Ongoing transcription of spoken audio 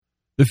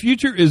The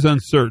future is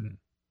uncertain.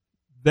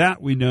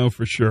 That we know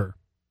for sure.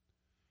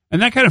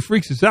 And that kind of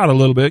freaks us out a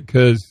little bit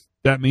because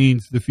that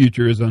means the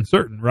future is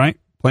uncertain, right?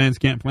 Plans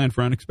can't plan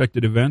for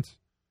unexpected events.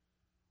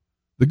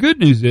 The good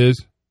news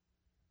is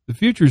the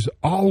future's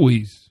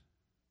always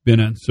been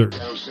uncertain.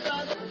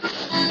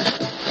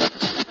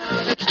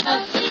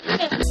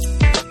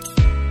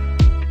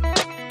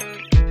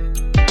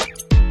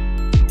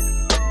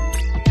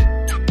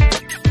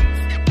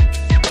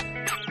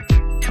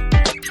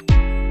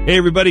 Hey,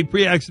 everybody,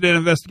 pre-accident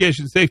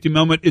investigation safety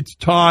moment. It's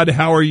Todd.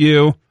 How are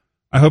you?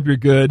 I hope you're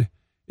good.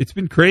 It's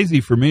been crazy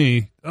for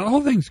me. The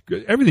whole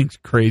everything's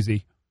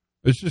crazy.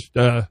 It's just,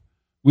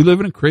 we live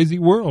in a crazy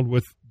world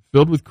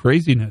filled with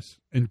craziness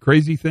and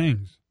crazy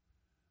things.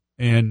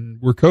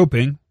 And we're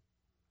coping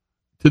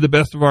to the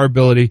best of our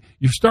ability.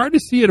 You're starting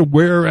to see it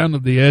wear around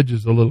at the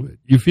edges a little bit.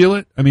 You feel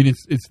it? I mean,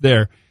 it's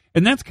there.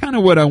 And that's kind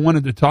of what I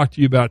wanted to talk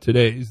to you about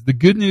today. Is the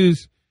good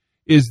news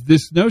is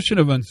this notion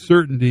of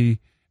uncertainty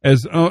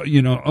as, oh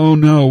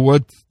no,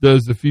 what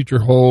does the future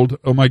hold?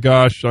 Oh my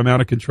gosh, I'm out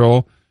of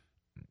control.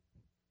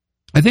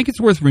 I think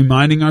it's worth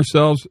reminding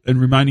ourselves and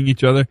reminding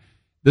each other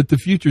that the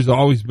future's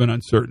always been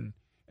uncertain.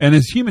 And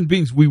as human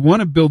beings, we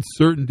want to build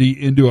certainty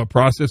into a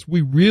process.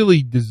 We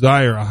really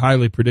desire a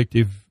highly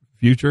predictive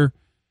future.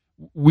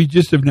 We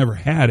just have never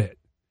had it.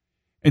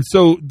 And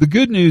so the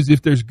good news,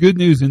 if there's good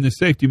news in this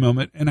safety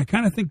moment, and I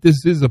kind of think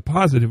this is a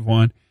positive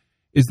one,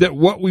 is that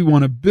what we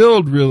want to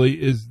build really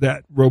is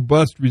that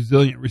robust,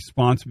 resilient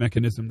response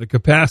mechanism, the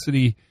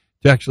capacity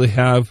to actually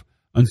have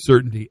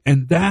uncertainty.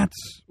 And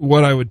that's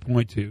what I would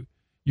point to.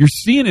 You're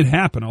seeing it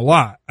happen a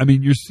lot. I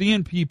mean, you're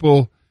seeing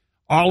people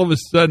all of a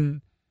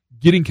sudden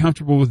getting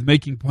comfortable with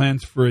making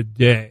plans for a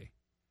day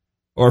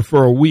or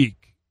for a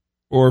week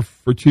or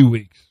for 2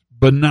 weeks,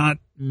 but not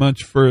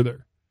much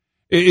further.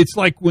 It's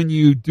like when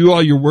you do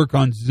all your work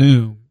on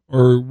Zoom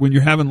or when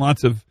you're having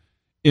lots of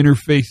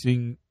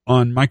interfacing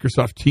on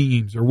Microsoft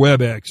Teams or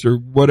WebEx or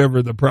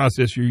whatever the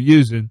process you're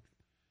using,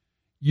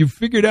 you've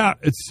figured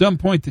out at some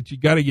point that you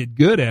got to get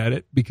good at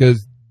it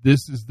because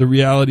this is the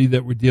reality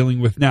that we're dealing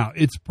with now.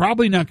 It's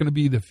probably not going to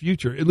be the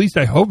future. At least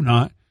I hope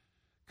not,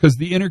 because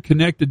the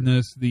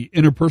interconnectedness, the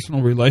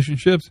interpersonal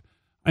relationships,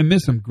 I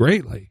miss them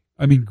greatly.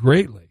 I mean,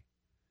 greatly.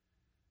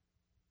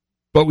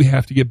 But we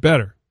have to get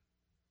better.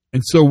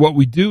 And so what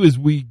we do is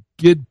we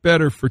get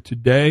better for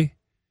today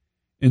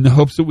in the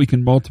hopes that we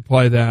can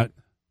multiply that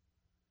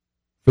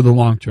for the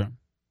long term.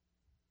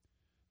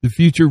 The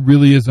future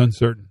really is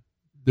uncertain.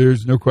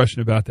 There's no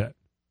question about that.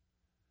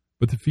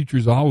 But the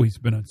future's always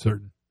been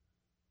uncertain.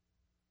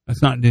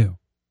 That's not new.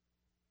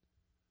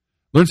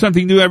 Learn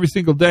something new every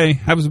single day.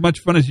 Have as much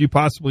fun as you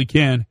possibly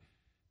can.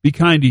 Be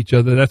kind to each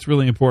other. That's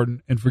really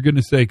important. And for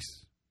goodness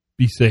sakes,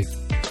 be safe.